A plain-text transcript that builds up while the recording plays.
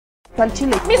gusta el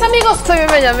chile. Mis amigos, soy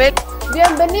Yamel.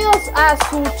 Bienvenidos a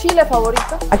su chile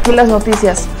favorito. Aquí las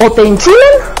noticias o te enchilan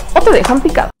o te dejan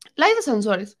picado. Laida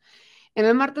Sansores, en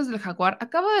el martes del Jaguar,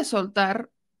 acaba de soltar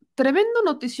tremenda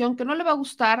notición que no le va a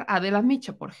gustar a Adela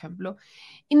Micha, por ejemplo,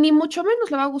 y ni mucho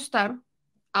menos le va a gustar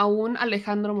a un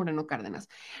Alejandro Moreno Cárdenas.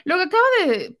 Lo que acaba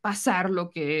de pasar, lo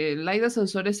que Laida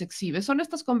Sansores exhibe, son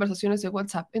estas conversaciones de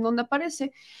WhatsApp en donde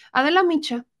aparece Adela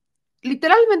Micha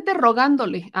literalmente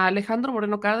rogándole a Alejandro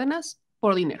Moreno Cárdenas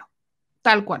por dinero,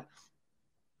 tal cual.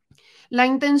 La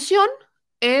intención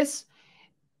es,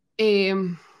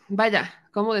 vaya,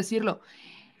 ¿cómo decirlo?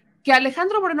 Que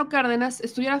Alejandro Moreno Cárdenas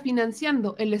estuviera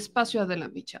financiando el espacio Adela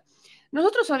Micha.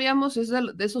 Nosotros sabíamos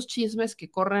de esos chismes que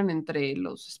corren entre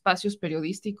los espacios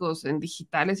periodísticos en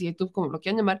digitales y YouTube, como lo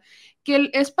quieran llamar, que el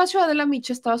espacio Adela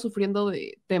Micha estaba sufriendo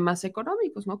de temas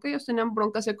económicos, ¿no? Que ellos tenían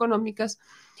broncas económicas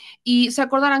y se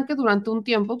acordarán que durante un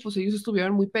tiempo, pues ellos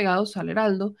estuvieron muy pegados al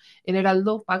Heraldo. El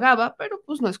Heraldo pagaba, pero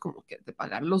pues no es como que de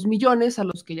pagar los millones a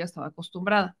los que ella estaba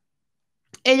acostumbrada.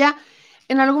 Ella,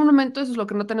 en algún momento, eso es lo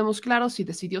que no tenemos claro, si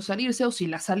decidió salirse o si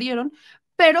la salieron,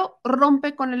 pero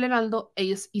rompe con el Heraldo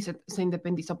y se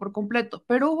independiza por completo.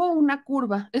 Pero hubo una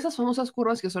curva, esas famosas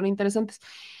curvas que son interesantes.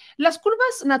 Las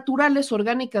curvas naturales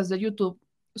orgánicas de YouTube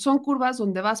son curvas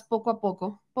donde vas poco a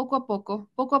poco, poco a poco,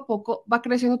 poco a poco, va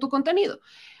creciendo tu contenido.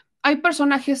 Hay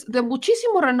personajes de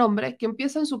muchísimo renombre que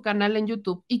empiezan su canal en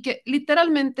YouTube y que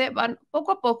literalmente van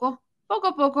poco a poco, poco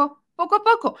a poco, poco a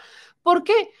poco. ¿Por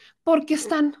qué? Porque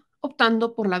están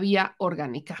optando por la vía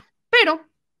orgánica. Pero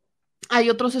hay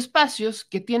otros espacios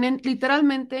que tienen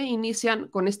literalmente, inician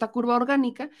con esta curva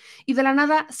orgánica y de la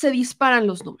nada se disparan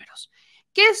los números.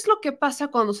 ¿Qué es lo que pasa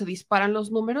cuando se disparan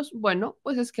los números? Bueno,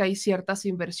 pues es que hay ciertas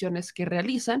inversiones que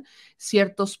realizan,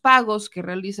 ciertos pagos que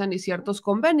realizan y ciertos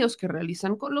convenios que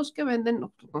realizan con los que venden,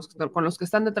 con los que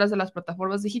están detrás de las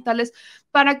plataformas digitales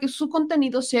para que su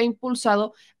contenido sea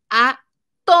impulsado a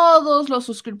todos los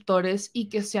suscriptores y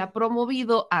que sea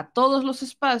promovido a todos los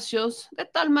espacios de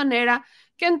tal manera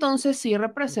que entonces sí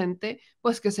represente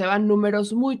pues que se van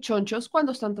números muy chonchos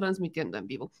cuando están transmitiendo en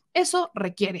vivo. Eso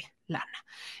requiere lana.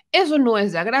 Eso no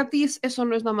es de gratis, eso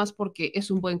no es nada más porque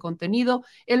es un buen contenido.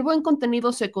 El buen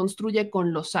contenido se construye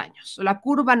con los años. La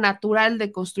curva natural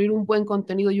de construir un buen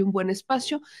contenido y un buen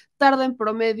espacio tarda en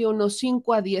promedio unos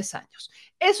 5 a 10 años.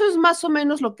 Eso es más o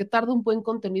menos lo que tarda un buen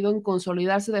contenido en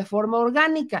consolidarse de forma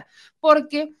orgánica,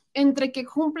 porque entre que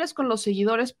cumples con los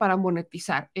seguidores para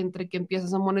monetizar, entre que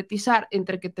empiezas a monetizar,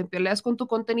 entre que te peleas con tu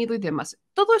contenido y demás.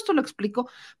 Todo esto lo explico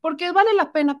porque vale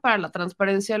la pena para la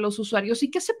transparencia de los usuarios y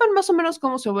que sepan más o menos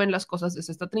cómo se ven las cosas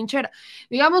desde esta trinchera.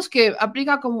 Digamos que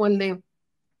aplica como el de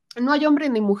no hay hombre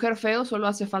ni mujer feo, solo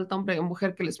hace falta hombre o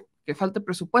mujer que falte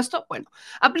presupuesto. Bueno,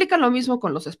 aplica lo mismo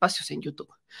con los espacios en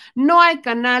YouTube. No hay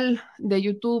canal de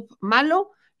YouTube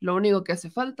malo, lo único que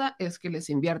hace falta es que les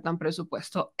inviertan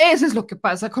presupuesto. Eso es lo que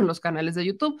pasa con los canales de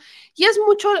YouTube. Y es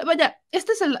mucho, vaya,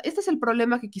 este es el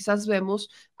problema que quizás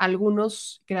vemos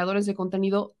algunos creadores de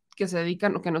contenido que se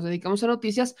dedican o que nos dedicamos a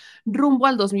noticias rumbo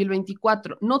al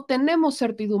 2024. No tenemos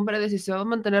certidumbre de si se va a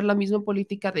mantener la misma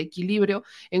política de equilibrio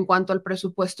en cuanto al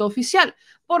presupuesto oficial,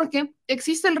 porque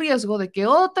existe el riesgo de que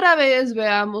otra vez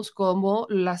veamos cómo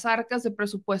las arcas de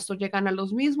presupuesto llegan a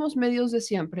los mismos medios de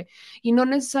siempre y no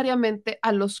necesariamente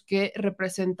a los que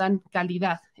representan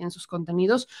calidad en sus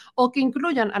contenidos o que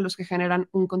incluyan a los que generan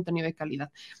un contenido de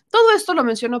calidad. Todo esto lo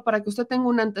menciono para que usted tenga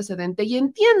un antecedente y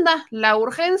entienda la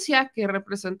urgencia que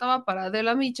representaba para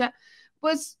Adela Micha,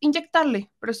 pues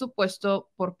inyectarle presupuesto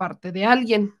por parte de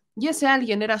alguien. Y ese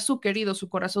alguien era su querido, su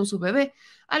corazón, su bebé,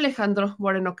 Alejandro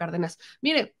Moreno Cárdenas.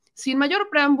 Mire, sin mayor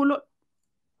preámbulo,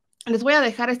 les voy a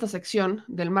dejar esta sección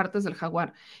del martes del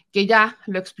Jaguar, que ya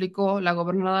lo explicó la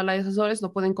gobernadora Laida Sansores.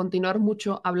 No pueden continuar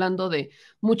mucho hablando de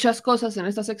muchas cosas en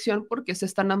esta sección porque se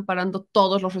están amparando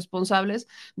todos los responsables,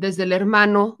 desde el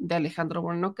hermano de Alejandro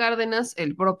Moreno Cárdenas,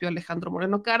 el propio Alejandro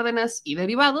Moreno Cárdenas y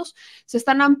derivados, se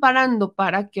están amparando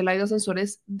para que Laida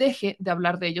Sansores deje de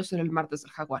hablar de ellos en el martes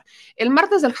del Jaguar. El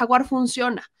martes del Jaguar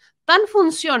funciona, tan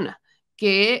funciona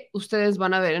que ustedes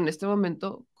van a ver en este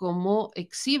momento cómo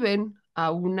exhiben a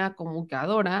una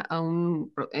comunicadora, a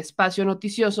un espacio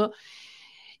noticioso,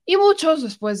 y muchos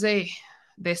después de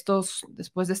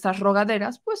estas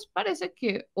rogaderas, pues parece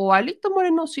que o Alito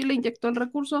Moreno sí le inyectó el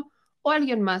recurso o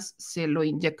alguien más se lo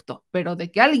inyectó, pero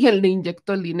de que alguien le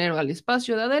inyectó el dinero al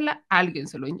espacio de Adela, alguien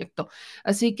se lo inyectó.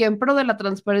 Así que en pro de la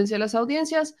transparencia de las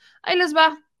audiencias, ahí les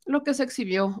va lo que se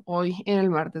exhibió hoy en el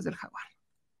martes del Jaguar.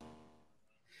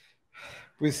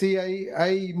 Pues sí,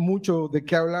 hay mucho de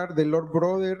qué hablar de Lord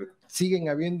Brother, siguen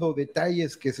habiendo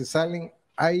detalles que se salen,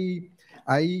 hay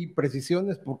hay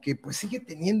precisiones porque pues sigue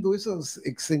teniendo esas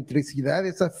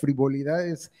excentricidades, esas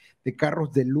frivolidades de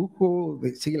carros de lujo,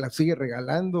 las sigue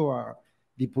regalando a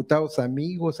diputados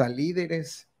amigos, a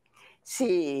líderes.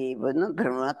 Sí, bueno,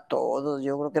 pero no a todos,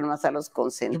 yo creo que nomás a los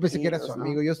Yo pensé que era su consentidos, ¿no?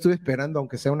 amigo, yo estuve esperando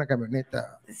aunque sea una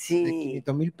camioneta de Sí,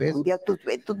 500,000 pesos. un día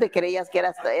tú te creías que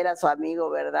era su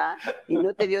amigo, ¿verdad? Y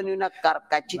no te dio ni una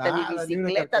carcachita, ni Nada, ni una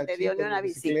bicicleta, te dio ni carcachita, una ni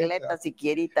bicicleta bicicleta.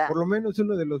 siquierita. Por lo menos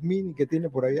uno de los mini que tiene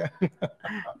por allá.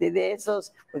 De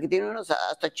esos, porque tiene unos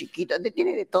hasta chiquitos,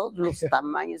 tiene de todos los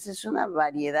tamaños, es una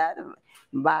variedad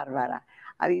bárbara.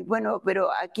 Bueno, pero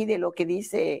aquí de lo que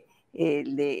dice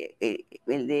el de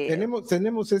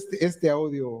Tenemos este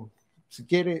audio, si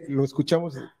quiere lo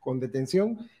escuchamos con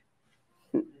detención.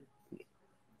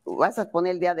 ¿Vas a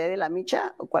poner el de Adela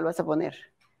Micha o cuál vas a poner?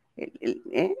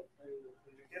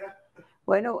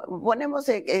 Bueno, ponemos,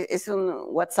 es un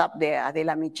WhatsApp de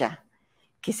Adela Micha,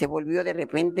 que se volvió de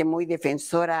repente muy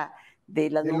defensora de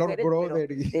las mujeres,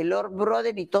 de Lord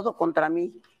Brother y todo contra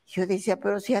mí. Yo decía,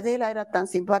 pero si Adela era tan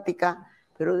simpática,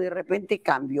 pero de repente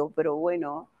cambió, pero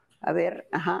bueno, a ver,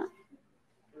 ajá.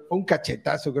 Un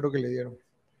cachetazo creo que le dieron.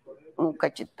 Un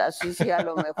cachetazo, sí, a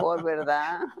lo mejor,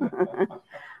 ¿verdad?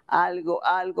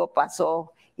 algo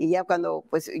pasó. Y ya cuando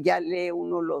pues ya lee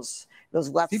uno los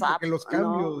WhatsApp. Sí, porque los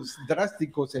cambios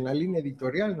drásticos en la línea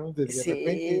editorial, ¿no? De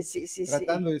repente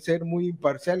tratando de ser muy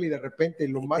imparcial y de repente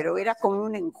lo más... Pero era como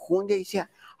un enjundia y decía,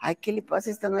 ay, ¿qué le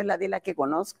pasa? Esta no es la de la que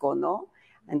conozco, ¿no?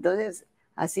 Entonces,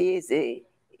 así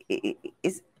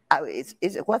es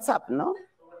WhatsApp, ¿no?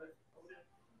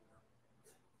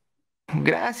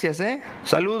 Gracias,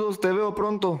 Saludos, te veo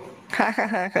pronto.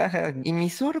 ¿Y mi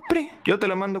sorpre? Yo te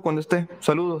la mando cuando esté.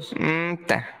 Saludos.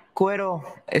 Cuero,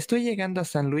 estoy llegando a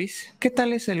San Luis. ¿Qué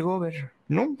tal es el gober?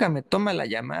 Nunca me toma la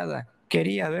llamada.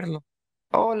 Quería verlo.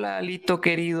 Hola, Alito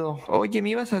querido. Oye,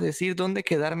 ¿me ibas a decir dónde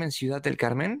quedarme en Ciudad del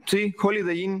Carmen? Sí,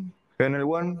 Holiday Inn. En el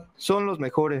One. Son los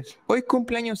mejores. Hoy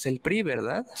cumpleaños el PRI,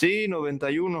 ¿verdad? Sí,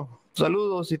 91.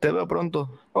 Saludos y te veo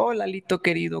pronto. Hola, Lito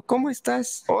querido, ¿cómo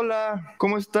estás? Hola,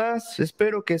 ¿cómo estás?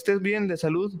 Espero que estés bien de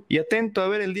salud y atento a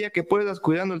ver el día que puedas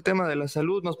cuidando el tema de la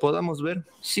salud nos podamos ver.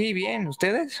 Sí, bien,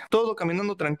 ¿ustedes? Todo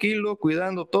caminando tranquilo,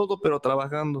 cuidando todo, pero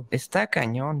trabajando. Está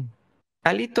cañón.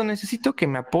 Alito, necesito que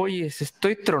me apoyes,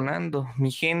 estoy tronando,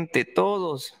 mi gente,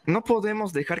 todos. No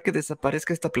podemos dejar que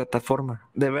desaparezca esta plataforma.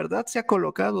 De verdad se ha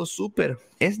colocado súper.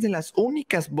 Es de las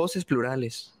únicas voces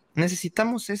plurales.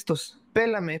 Necesitamos estos.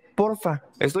 Pélame, porfa.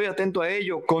 Estoy atento a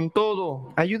ello, con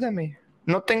todo. Ayúdame.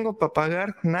 No tengo para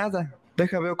pagar nada.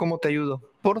 Deja veo cómo te ayudo.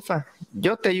 Porfa,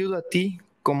 yo te ayudo a ti,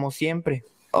 como siempre.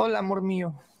 Hola, amor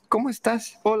mío. ¿Cómo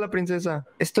estás? Hola, princesa.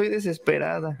 Estoy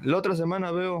desesperada. La otra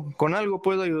semana veo. Con algo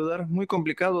puedo ayudar. Muy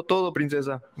complicado todo,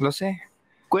 princesa. Lo sé.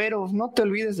 Cueros, no te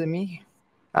olvides de mí.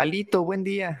 Alito, buen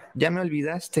día. Ya me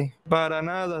olvidaste. Para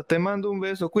nada. Te mando un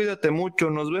beso. Cuídate mucho.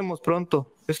 Nos vemos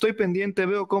pronto. Estoy pendiente.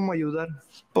 Veo cómo ayudar.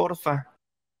 Porfa.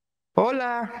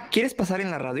 Hola. ¿Quieres pasar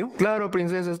en la radio? Claro,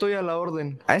 princesa. Estoy a la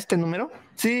orden. ¿A este número?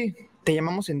 Sí. Te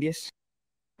llamamos en 10.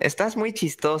 Estás muy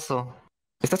chistoso.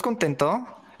 ¿Estás contento?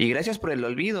 Y gracias por el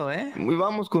olvido, Y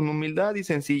vamos con humildad y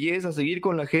sencillez a seguir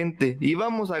con la gente. Y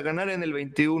vamos a ganar en el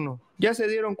 21. Ya se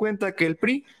dieron cuenta que el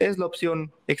PRI es la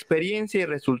opción. Experiencia y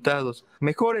resultados.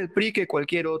 Mejor el PRI que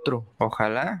cualquier otro.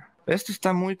 Ojalá. Esto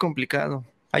está muy complicado.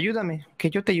 Ayúdame, que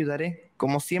yo te ayudaré,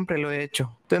 como siempre lo he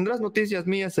hecho. Tendrás noticias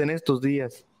mías en estos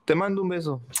días. Te mando un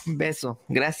beso. Beso,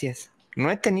 gracias.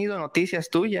 No he tenido noticias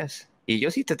tuyas. Y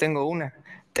yo sí te tengo una.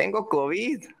 Tengo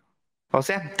COVID. O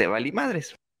sea, te valí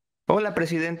madres. Hola,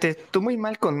 presidente. Tú muy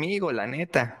mal conmigo, la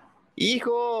neta.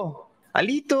 ¡Hijo!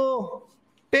 ¡Alito!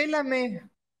 ¡Pélame!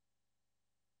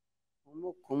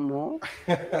 ¿Cómo?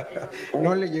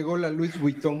 No le llegó la Louis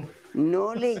Vuitton.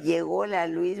 No le llegó la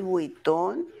Louis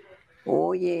Vuitton.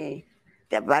 Oye,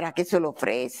 ¿para qué se lo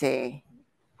ofrece?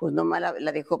 Pues nomás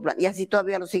la dejó y así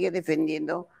todavía lo sigue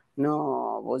defendiendo.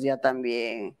 No, pues ya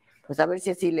también. Pues a ver si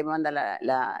así le manda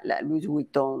la Louis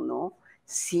Vuitton, ¿no?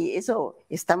 Sí, eso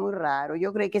está muy raro.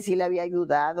 Yo creí que sí le había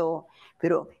ayudado,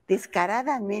 pero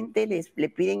descaradamente le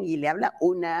piden y le habla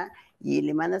una y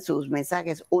le manda sus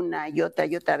mensajes una y otra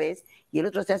vez, y el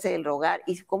otro se hace el rogar.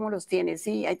 ¿Y cómo los tiene?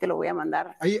 Sí, ahí te lo voy a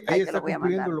mandar. Ahí está voy a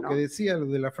cumpliendo mandar, lo que decía, lo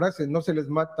de la frase, no se les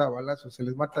mata a balazos, se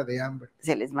les mata de hambre.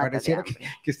 Se les mata Pareciera de hambre.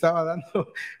 Que estaba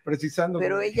dando, precisando.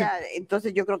 Pero ella,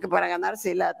 entonces yo creo que para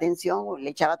ganarse la atención le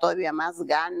echaba todavía más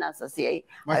ganas, así,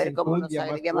 más a ver cómo nos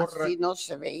agregaría más, sí, no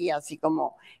se veía así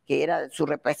como que era su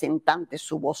representante,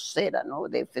 su vocera, ¿no?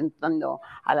 Defendiendo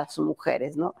a las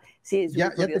mujeres, ¿no? Sí, es ya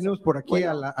tenemos por aquí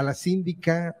a la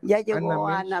síndica. Ya llegó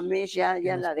Ana Mesh, ya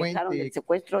la dejaron del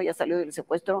secuestro, ya salió del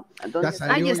secuestro.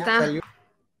 Ahí está.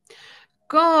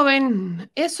 ¿Cómo ven?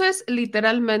 Eso es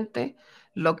literalmente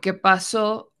lo que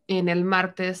pasó en el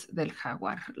martes del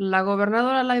Jaguar. La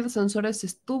gobernadora Laida Sansores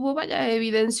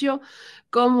evidenció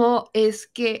cómo es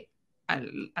que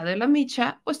Adela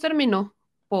Micha pues terminó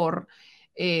por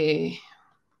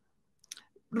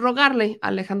rogarle a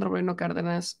Alejandro Moreno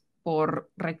Cárdenas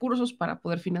por recursos para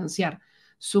poder financiar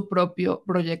su propio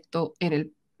proyecto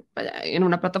en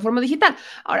una plataforma digital.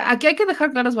 Ahora, aquí hay que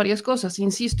dejar claras varias cosas,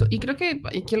 insisto, y creo que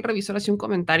aquí el revisor hace un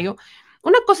comentario.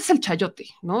 Una cosa es el chayote,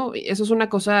 ¿no? Eso es una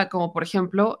cosa como, por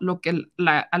ejemplo, lo que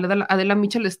Adela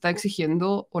Micha le está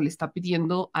exigiendo o le está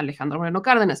pidiendo a Alejandro Moreno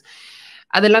Cárdenas.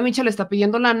 Adela Micha le está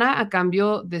pidiendo lana a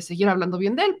cambio de seguir hablando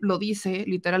bien de él. Lo dice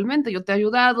literalmente, yo te he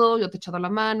ayudado, yo te he echado la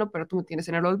mano, pero tú me tienes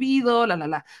en el olvido,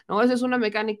 la. No, esa es una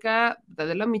mecánica de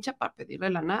Adela Micha para pedirle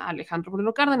lana a Alejandro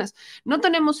Moreno Cárdenas. No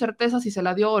tenemos certeza si se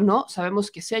la dio o no,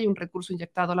 sabemos que sí hay un recurso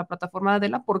inyectado a la plataforma de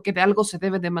Adela porque de algo se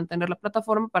debe de mantener la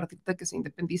plataforma a partir de que se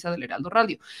independiza del Heraldo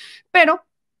Radio. Pero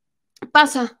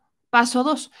paso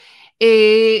 2.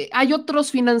 Hay otros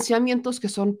financiamientos que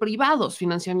son privados,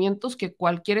 financiamientos que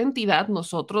cualquier entidad,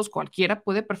 nosotros, cualquiera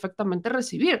puede perfectamente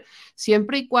recibir,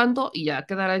 siempre y cuando, y ya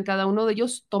quedará en cada uno de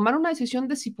ellos, tomar una decisión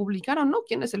de si publicar o no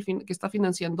quién es el que está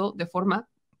financiando de forma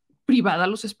privada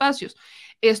los espacios.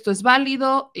 Esto es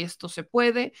válido, esto se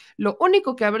puede. Lo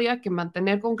único que habría que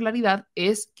mantener con claridad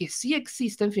es que sí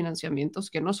existen financiamientos,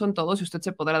 que no son todos, y usted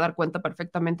se podrá dar cuenta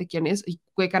perfectamente quién es y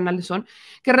qué canales son,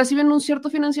 que reciben un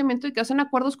cierto financiamiento y que hacen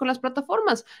acuerdos con las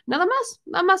plataformas. Nada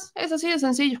más, es así de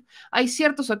sencillo. Hay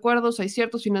ciertos acuerdos, hay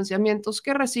ciertos financiamientos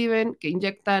que reciben, que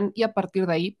inyectan y a partir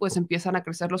de ahí pues empiezan a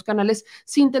crecer los canales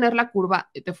sin tener la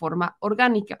curva de forma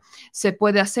orgánica. Se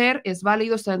puede hacer, es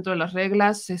válido, está dentro de las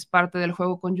reglas, es parte del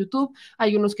juego con YouTube.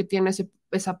 Hay unos que tienen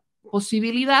esa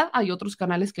posibilidad, hay otros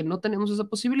canales que no tenemos esa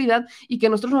posibilidad y que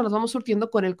nosotros nos las vamos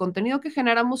surtiendo con el contenido que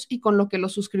generamos y con lo que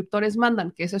los suscriptores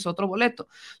mandan, que ese es otro boleto.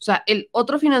 O sea, el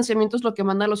otro financiamiento es lo que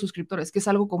mandan los suscriptores, que es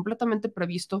algo completamente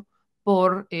previsto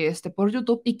por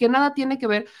YouTube y que nada tiene que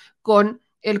ver con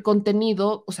el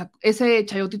contenido, o sea, ese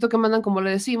chayotito que mandan, como le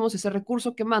decimos, ese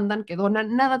recurso que mandan, que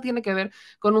donan, nada tiene que ver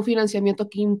con un financiamiento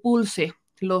que impulse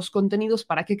los contenidos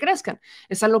para que crezcan.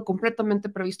 Es algo completamente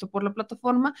previsto por la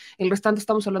plataforma. El restante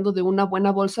estamos hablando de una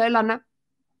buena bolsa de lana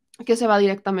que se va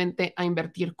directamente a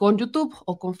invertir con YouTube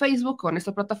o con Facebook, con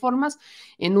estas plataformas,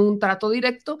 en un trato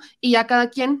directo y ya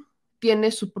cada quien tiene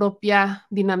su propia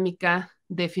dinámica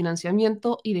de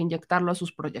financiamiento y de inyectarlo a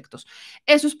sus proyectos.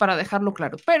 Eso es para dejarlo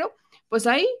claro, pero pues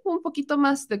ahí un poquito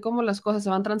más de cómo las cosas se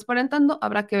van transparentando.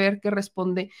 Habrá que ver qué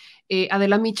responde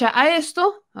Adela Micha a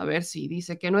esto, a ver si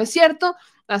dice que no es cierto.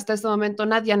 Hasta este momento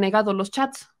nadie ha negado los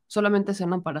chats, solamente se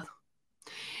han parado.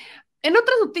 En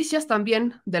otras noticias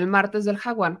también del martes del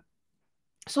Jaguar,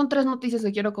 son 3 noticias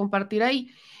que quiero compartir ahí.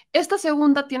 Esta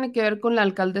segunda tiene que ver con la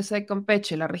alcaldesa de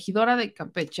Campeche. La regidora de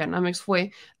Campeche, Banamex,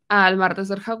 fue al martes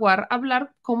del Jaguar a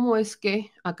hablar cómo es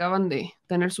que acaban de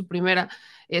tener su primera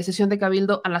sesión de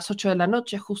cabildo a las 8 de la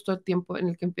noche, justo el tiempo en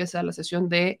el que empieza la sesión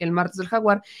del martes del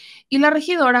Jaguar. Y la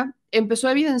regidora empezó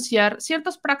a evidenciar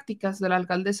ciertas prácticas de la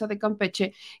alcaldesa de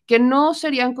Campeche que no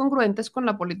serían congruentes con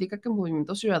la política que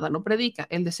Movimiento Ciudadano predica,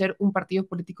 el de ser un partido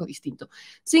político distinto.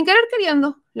 Sin querer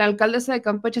queriendo, la alcaldesa de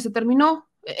Campeche se terminó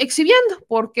exhibiendo,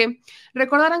 porque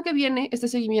recordarán que viene este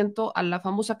seguimiento a la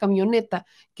famosa camioneta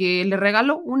que le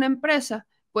regaló una empresa,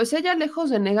 pues ella,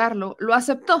 lejos de negarlo, lo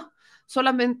aceptó,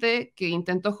 solamente que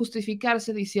intentó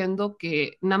justificarse diciendo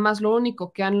que nada más lo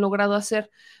único que han logrado hacer,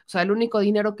 o sea, el único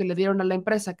dinero que le dieron a la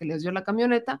empresa que les dio la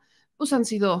camioneta, pues han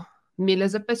sido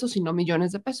miles de pesos y no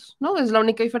millones de pesos, ¿no? Es la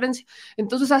única diferencia.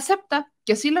 Entonces acepta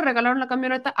que sí le regalaron la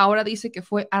camioneta, ahora dice que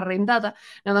fue arrendada,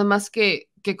 nada más que,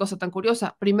 qué cosa tan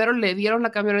curiosa, primero le dieron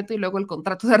la camioneta y luego el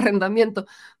contrato de arrendamiento.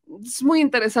 Es muy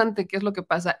interesante qué es lo que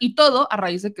pasa y todo a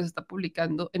raíz de que se está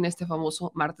publicando en este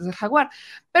famoso martes del Jaguar.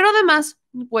 Pero además,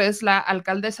 pues la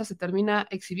alcaldesa se termina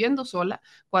exhibiendo sola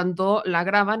cuando la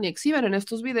graban y exhiben en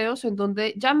estos videos en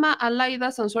donde llama a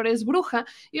Laida Sansores bruja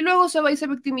y luego se va y se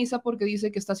victimiza porque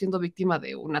dice que está siendo víctima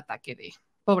de un ataque de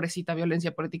pobrecita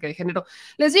violencia política de género.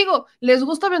 Les digo, les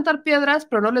gusta aventar piedras,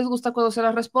 pero no les gusta cuando se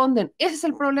las responden. Ese es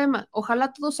el problema.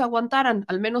 Ojalá todos se aguantaran,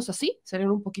 al menos así serían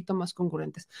un poquito más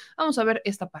congruentes. Vamos a ver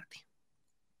esta parte.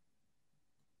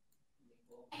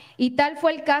 Y tal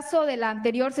fue el caso de la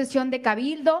anterior sesión de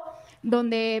Cabildo,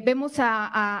 donde vemos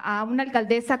a una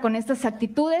alcaldesa con estas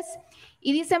actitudes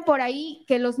y dicen por ahí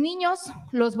que los niños,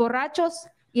 los borrachos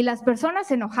y las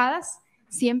personas enojadas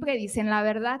siempre dicen la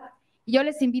verdad. Yo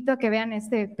les invito a que vean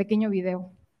este pequeño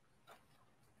video.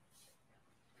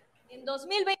 En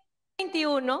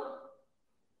 2021,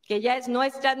 que ya es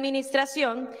nuestra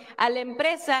administración, a la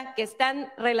empresa que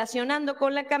están relacionando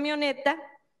con la camioneta,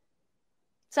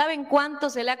 ¿Saben cuánto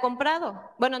se le ha comprado?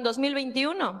 Bueno, en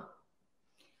 2021,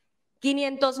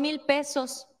 500,000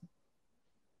 pesos.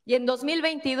 Y en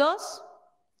 2022,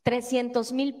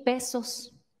 300,000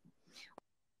 pesos.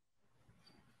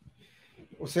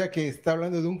 O sea que está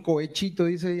hablando de un cohechito,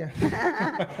 dice ella.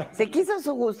 Se quiso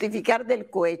justificar del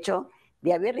cohecho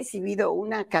de haber recibido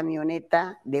una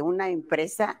camioneta de una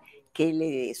empresa que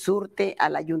le surte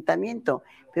al ayuntamiento.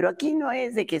 Pero aquí no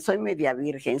es de que soy media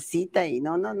virgencita y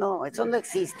no, eso no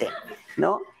existe,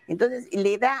 ¿no? Entonces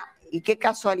le da, y qué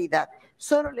casualidad,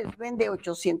 solo les vende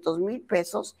 800,000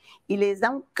 pesos y les da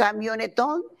un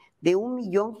camionetón de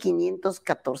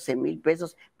 1,514,000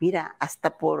 pesos. Mira,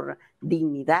 hasta por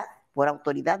dignidad, por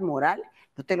autoridad moral,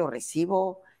 no te lo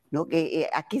recibo, ¿no?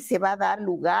 ¿A qué se va a dar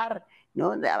lugar?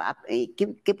 ¿No?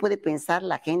 ¿Qué puede pensar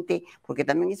la gente? Porque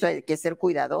también eso hay que ser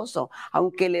cuidadoso,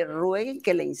 aunque le rueguen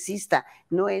que le insista,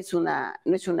 no es una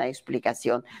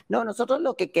explicación. No, nosotros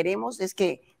lo que queremos es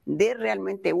que dé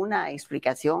realmente una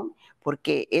explicación,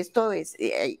 porque esto es,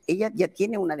 ella ya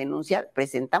tiene una denuncia,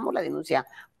 presentamos la denuncia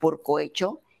por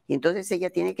cohecho, y entonces ella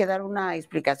tiene que dar una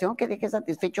explicación que deje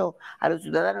satisfecho a los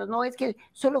ciudadanos. No, es que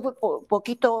solo fue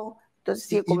poquito. Entonces,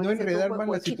 sí, y no enredar más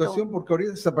la situación, porque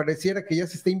ahorita se pareciera que ya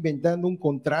se está inventando un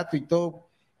contrato y todo,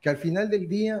 que al final del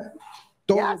día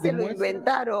todo ya se lo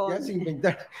inventaron. Ya se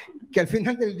inventaron, que al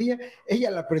final del día ella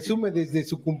la presume desde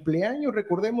su cumpleaños,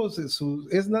 recordemos,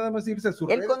 es nada más irse a su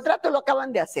El contrato lo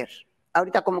acaban de hacer.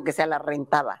 Ahorita como que se la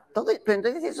rentaba. Todo, pero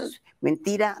entonces eso es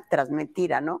mentira tras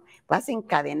mentira, ¿no? Vas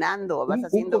encadenando, vas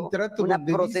haciendo una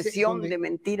procesión de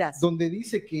mentiras. Donde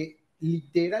dice que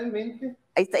literalmente...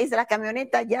 Ahí está la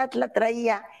camioneta, ya la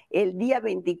traía el día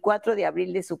 24 de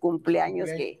abril de su cumpleaños.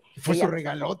 Que fue su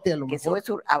regalote a lo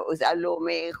mejor. A lo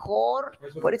mejor,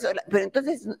 por eso, pero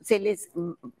entonces se les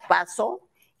pasó.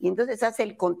 Y entonces hace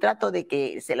el contrato de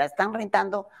que se la están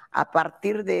rentando a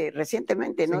partir de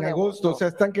recientemente, ¿no? En agosto, o sea,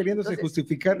 están queriéndose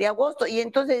justificar. De agosto, y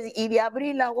entonces, y de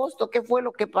abril a agosto, ¿qué fue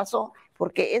lo que pasó?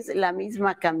 Porque es la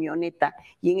misma camioneta.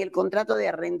 Y en el contrato de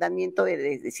arrendamiento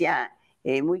decía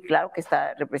muy claro que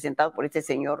está representado por este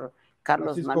señor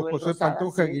Carlos Manuel José Rosada,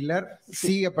 Pantoja Aguilar,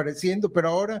 sigue apareciendo, pero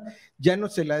ahora ya no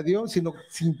se la dio, sino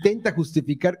se intenta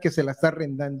justificar que se la está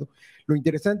arrendando. Lo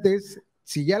interesante es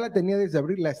si ya la tenía desde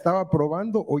abril, ¿la estaba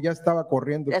probando o ya estaba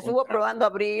corriendo? La estuvo probando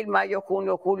abril, mayo,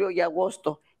 junio, julio y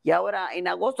agosto. Y ahora en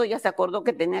agosto ya se acordó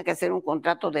que tenía que hacer un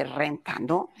contrato de renta,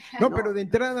 ¿no? No, pero de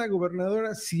entrada,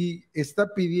 gobernadora, si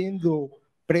está pidiendo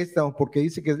préstamo porque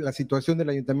dice que la situación del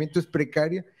ayuntamiento es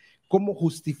precaria, ¿cómo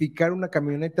justificar una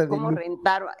camioneta de ¿Cómo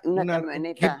rentar una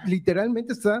camioneta? Que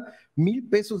literalmente está 1,000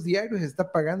 pesos diarios,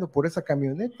 está pagando por esa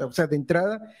camioneta. O sea, de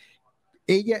entrada...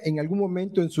 Ella en algún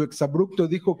momento en su exabrupto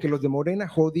dijo que los de Morena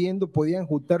jodiendo podían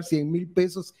juntar 100,000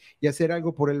 pesos y hacer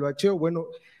algo por el bacheo. Bueno,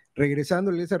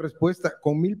 regresándole esa respuesta,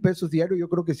 con 1,000 pesos diarios yo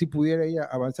creo que sí pudiera ella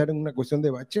avanzar en una cuestión de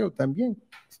bacheo también.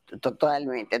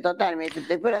 Totalmente,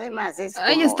 pero además es como...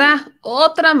 Ahí está,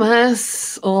 otra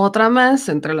más,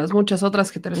 entre las muchas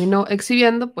otras que terminó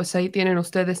exhibiendo, pues ahí tienen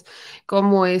ustedes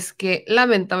cómo es que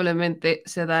lamentablemente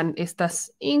se dan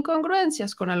estas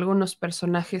incongruencias con algunos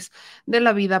personajes de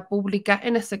la vida pública,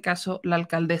 en este caso la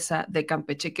alcaldesa de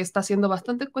Campeche, que está siendo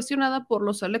bastante cuestionada por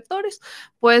los electores,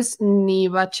 pues ni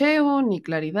bacheo, ni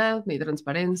claridad, ni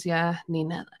transparencia, ni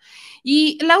nada.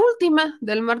 Y la última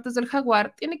del martes del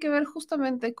Jaguar tiene que ver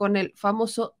justamente con el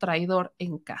famoso traidor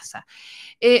en casa.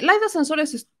 Laida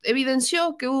Sansores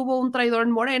evidenció que hubo un traidor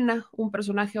en Morena, un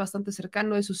personaje bastante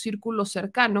cercano de su círculo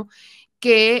cercano,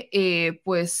 que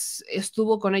pues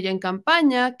estuvo con ella en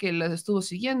campaña, que la estuvo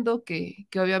siguiendo, que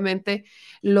obviamente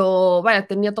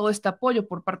tenía todo este apoyo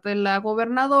por parte de la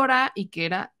gobernadora y que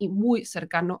era muy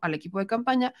cercano al equipo de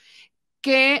campaña,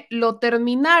 que lo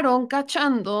terminaron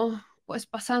cachando, pues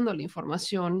pasando la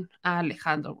información a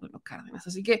Alejandro Bueno Cárdenas.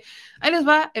 Así que ahí les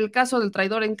va el caso del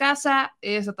traidor en casa.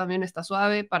 Esa también está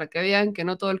suave para que vean que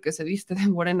no todo el que se viste de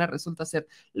Morena resulta ser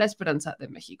la esperanza de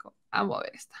México. Vamos a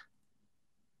ver esta.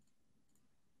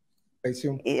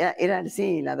 Traición. Era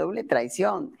sí, la doble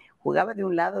traición. Jugaba de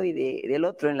un lado y del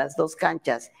otro en las dos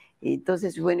canchas. Y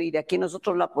entonces, bueno, y de aquí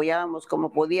nosotros lo apoyábamos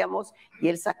como podíamos y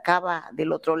él sacaba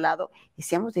del otro lado. Y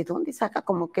decíamos, ¿de dónde saca?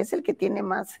 Como que es el que tiene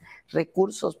más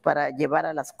recursos para llevar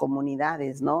a las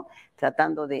comunidades, ¿no?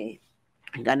 Tratando de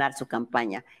ganar su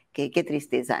campaña. Qué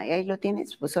tristeza. ¿Y ahí lo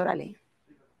tienes? Pues órale.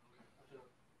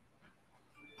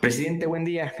 Presidente, buen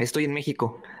día. Estoy en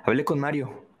México. Hablé con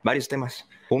Mario. Varios temas.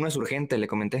 Uno es urgente, le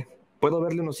comenté. ¿Puedo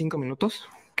verle unos 5 minutos?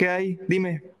 ¿Qué hay?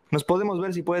 Dime. Nos podemos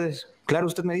ver si puedes. Claro,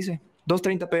 usted me dice.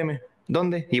 2:30 p.m.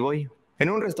 ¿Dónde? Y voy.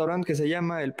 En un restaurante que se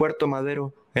llama El Puerto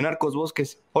Madero, en Arcos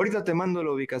Bosques. Ahorita te mando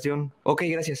la ubicación. Ok,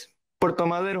 gracias. Puerto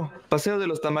Madero, Paseo de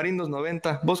los Tamarindos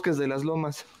 90, Bosques de las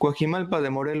Lomas, Coajimalpa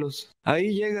de Morelos.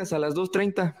 Ahí llegas a las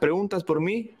 2:30, preguntas por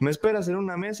mí, me esperas en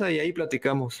una mesa y ahí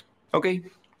platicamos. Ok,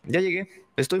 ya llegué,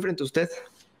 estoy frente a usted.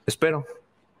 Espero.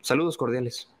 Saludos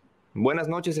cordiales. Buenas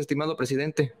noches, estimado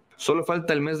presidente. Solo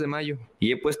falta el mes de mayo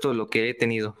y he puesto lo que he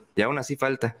tenido. Y aún así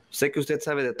falta. Sé que usted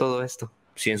sabe de todo esto.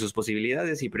 Si en sus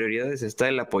posibilidades y prioridades está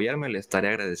el apoyarme, le estaré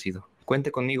agradecido.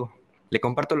 Cuente conmigo. Le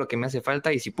comparto lo que me hace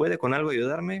falta y si puede con algo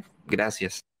ayudarme,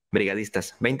 gracias.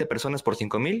 Brigadistas, 20 personas por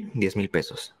 5,000, 10,000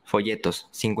 pesos. Folletos,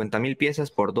 50,000 piezas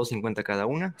por 2.50 cada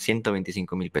una,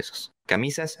 125,000 pesos.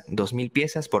 Camisas, 2,000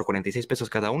 piezas por 46 pesos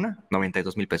cada una,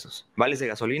 92,000 pesos. Vales de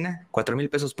gasolina, 4,000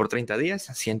 pesos por 30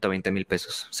 días, 120,000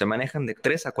 pesos. Se manejan de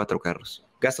 3 a 4 carros.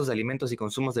 Gastos de alimentos y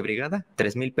consumos de brigada,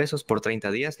 3,000 pesos por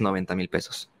 30 días, 90,000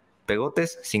 pesos.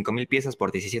 Pegotes, 5,000 piezas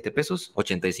por 17 pesos,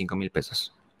 85,000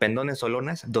 pesos. Pendones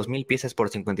solonas, 2,000 piezas por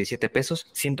 57 pesos,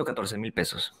 114,000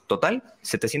 pesos. Total,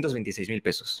 726,000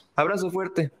 pesos. Abrazo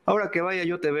fuerte. Ahora que vaya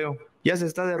yo te veo. Ya se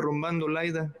está derrumbando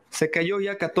Laida. Se cayó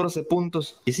ya 14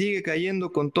 puntos y sigue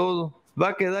cayendo con todo. Va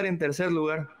a quedar en tercer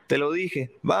lugar. Te lo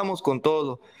dije. Vamos con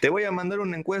todo. Te voy a mandar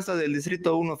una encuesta del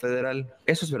Distrito 1 Federal.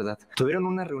 Eso es verdad. Tuvieron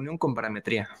una reunión con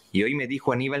parametría y hoy me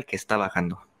dijo Aníbal que está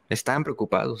bajando. Están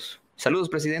preocupados. Saludos,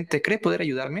 presidente. ¿Cree poder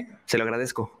ayudarme? Se lo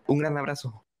agradezco. Un gran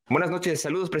abrazo. Buenas noches,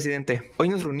 saludos presidente. Hoy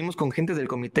nos reunimos con gente del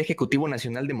Comité Ejecutivo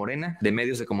Nacional de Morena de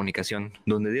Medios de Comunicación,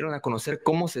 donde dieron a conocer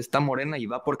cómo se está Morena y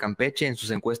va por Campeche en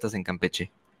sus encuestas en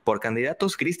Campeche. Por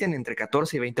candidatos, Cristian entre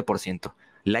 14 y 20%,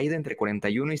 Laida entre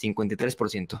 41 y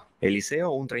 53%,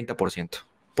 Eliseo un 30%.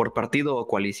 Por partido o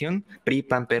coalición, PRI,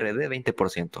 PAN, PRD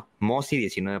 20%, Mosi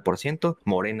 19%,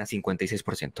 Morena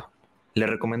 56%. Le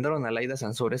recomendaron a Laida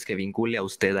Sansores que vincule a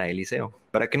usted a Eliseo,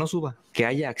 para que no suba, que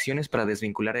haya acciones para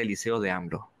desvincular a Eliseo de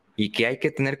AMLO. Y que hay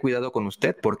que tener cuidado con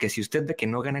usted, porque si usted ve que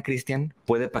no gana Cristian,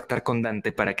 puede pactar con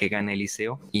Dante para que gane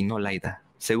Eliseo y no Laida.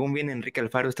 Según viene Enrique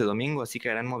Alfaro este domingo, así que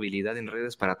harán movilidad en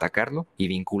redes para atacarlo y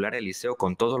vincular a Eliseo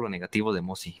con todo lo negativo de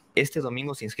Mosi. Este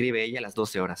domingo se inscribe ella a las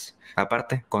 12 horas.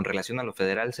 Aparte, con relación a lo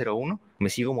federal 01, me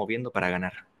sigo moviendo para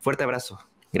ganar. Fuerte abrazo.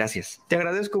 Gracias. Te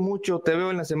agradezco mucho. Te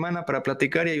veo en la semana para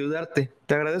platicar y ayudarte.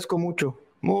 Te agradezco mucho.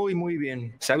 Muy, muy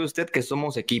bien. Sabe usted que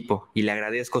somos equipo y le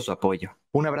agradezco su apoyo.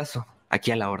 Un abrazo. Aquí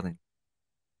a la orden.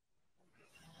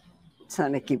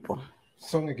 Son equipo.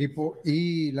 Son equipo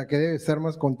y la que debe estar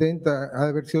más contenta ha de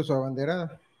haber sido su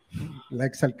abanderada, la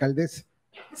exalcaldesa.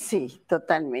 Sí,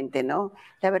 totalmente, ¿no?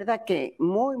 La verdad que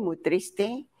muy, muy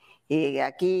triste.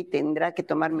 Aquí tendrá que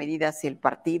tomar medidas el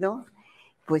partido.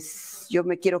 Pues yo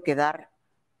me quiero quedar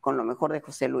con lo mejor de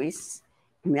José Luis.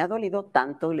 Me ha dolido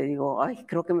tanto y le digo, ay,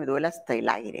 creo que me duele hasta el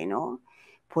aire, ¿no?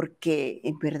 Porque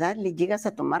en verdad le llegas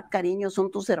a tomar cariño,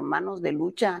 son tus hermanos de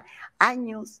lucha,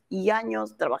 años y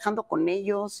años trabajando con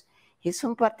ellos, y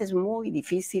son partes muy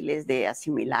difíciles de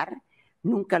asimilar.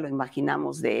 Nunca lo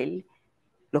imaginamos de él,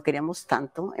 lo queríamos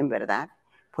tanto, en verdad.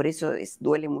 Por eso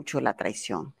duele mucho la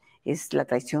traición, es la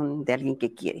traición de alguien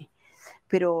que quiere.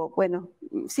 Pero bueno,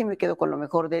 sí me quedo con lo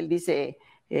mejor de él. Dice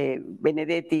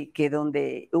Benedetti que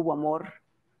donde hubo amor,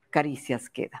 caricias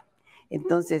queda.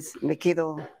 Entonces me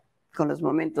quedo con los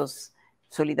momentos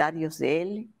solidarios de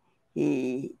él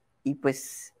y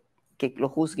pues que lo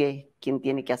juzgue quien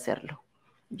tiene que hacerlo.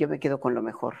 Yo me quedo con lo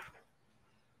mejor.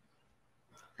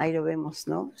 Ahí lo vemos,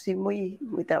 ¿no? Sí, muy,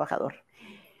 muy trabajador.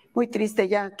 Muy triste,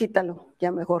 ya quítalo,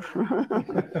 ya mejor.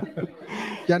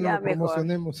 Ya no lo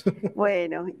promocionemos.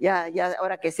 Bueno, ya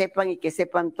ahora que sepan y que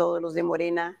sepan todos los de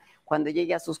Morena, cuando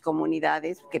llegue a sus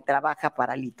comunidades, que trabaja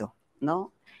para Lito,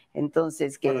 ¿no?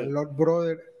 Entonces que... Para el Lord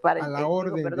Brother, a la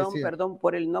orden. Perdón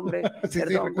por el nombre. Sí,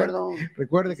 perdón.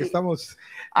 Recuerde que estamos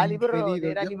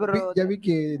impedidos. Ya vi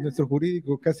que nuestro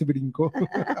jurídico casi brincó.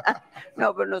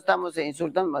 No, pero no estamos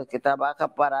insultando, más que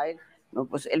trabaja para él. No,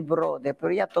 pues el brother,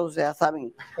 pero ya todos ya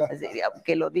saben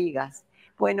que lo digas.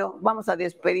 Bueno, vamos a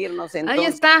despedirnos entonces. Ahí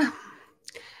está,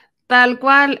 tal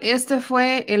cual, este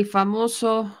fue el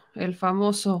famoso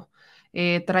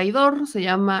traidor, se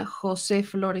llama José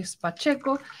Flores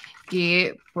Pacheco,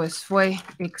 que pues fue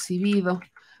exhibido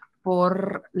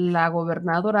por la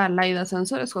gobernadora Laida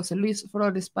Sansores, José Luis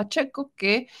Flores Pacheco,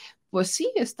 que pues sí,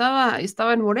 estaba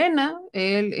en Morena,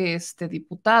 él,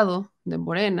 diputado de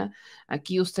Morena.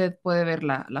 Aquí usted puede ver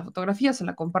la fotografía, se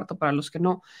la comparto para los que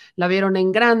no la vieron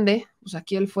en grande. Pues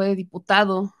aquí él fue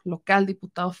diputado local,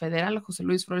 diputado federal, José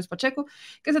Luis Flores Pacheco,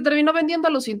 que se terminó vendiendo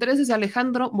a los intereses de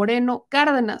Alejandro Moreno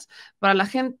Cárdenas. Para la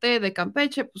gente de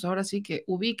Campeche, pues ahora sí que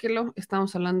ubíquelo,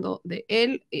 estamos hablando de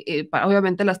él.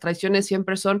 Obviamente las traiciones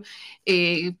siempre son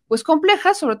pues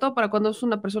complejas, sobre todo para cuando es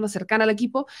una persona cercana al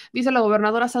equipo. Dice la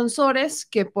gobernadora Sansores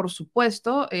que por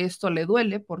supuesto esto le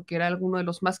duele porque era alguno de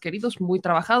los más queridos servicios, muy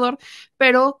trabajador,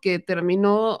 pero que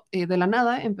terminó de la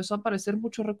nada, empezó a aparecer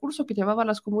mucho recurso que llevaba a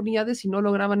las comunidades y no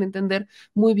lograban entender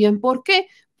muy bien por qué.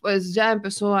 Pues ya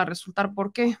empezó a resultar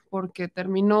por qué, porque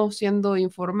terminó siendo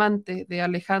informante de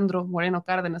Alejandro Moreno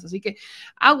Cárdenas. Así que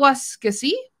aguas que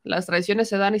sí, las traiciones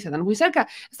se dan y se dan muy cerca.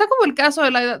 Está como el caso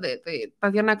de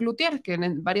Tatiana Cloutier, que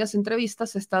en varias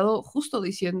entrevistas ha estado justo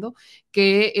diciendo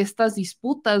que estas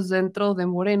disputas dentro de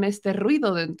Morena, este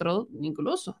ruido dentro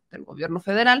incluso del gobierno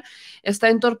federal, está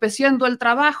entorpeciendo el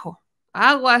trabajo.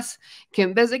 Aguas, que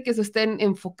en vez de que se estén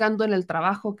enfocando en el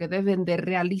trabajo que deben de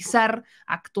realizar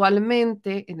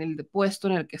actualmente en el puesto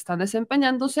en el que están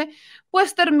desempeñándose,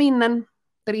 pues terminan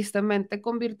tristemente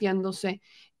convirtiéndose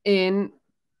en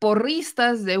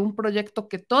porristas de un proyecto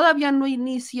que todavía no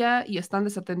inicia y están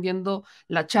desatendiendo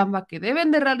la chamba que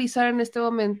deben de realizar en este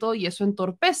momento y eso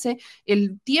entorpece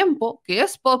el tiempo, que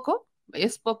es poco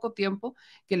tiempo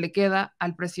que le queda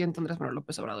al presidente Andrés Manuel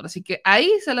López Obrador. Así que ahí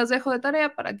se las dejo de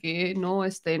tarea para que no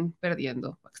estén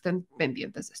perdiendo, para que estén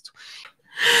pendientes de esto.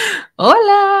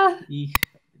 ¡Hola!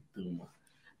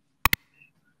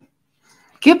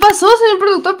 ¿Qué pasó, señor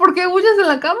productor? ¿Por qué huyes de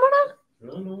la cámara?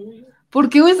 No. ¿Por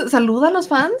qué huyes? ¿Saluda a los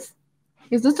fans?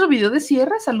 ¿Es nuestro video de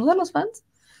cierre? ¿Saluda a los fans?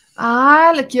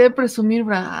 Ah, le quiere presumir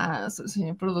brazos,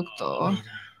 señor productor.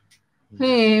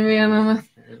 Sí, mira nomás.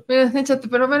 Mira, échate,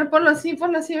 pero bueno, ponlo así,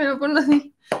 mira, ponlo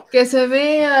así. Que se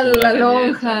vea la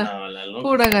lonja.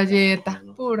 Pura galleta.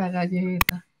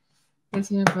 El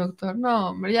señor productor.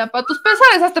 No, hombre, ya, para tus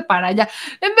pesares, hazte para allá.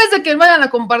 En vez de que vayan a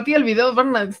compartir el video,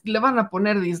 le van a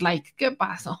poner dislike. ¿Qué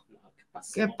pasó?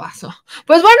 ¿Qué pasó?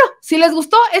 Pues bueno, si les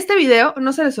gustó este video,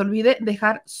 no se les olvide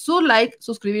dejar su like,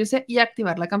 suscribirse y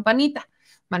activar la campanita.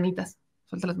 Manitas,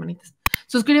 suelta las manitas.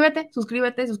 Suscríbete.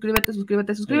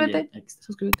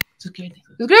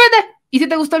 Y si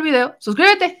te gustó el video,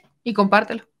 suscríbete y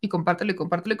compártelo,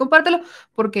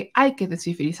 porque hay que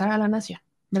descivilizar a la nación,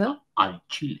 ¿verdad? Al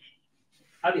Chile.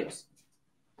 Adiós.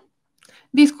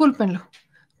 Discúlpenlo,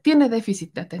 tiene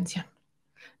déficit de atención.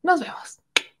 Nos vemos.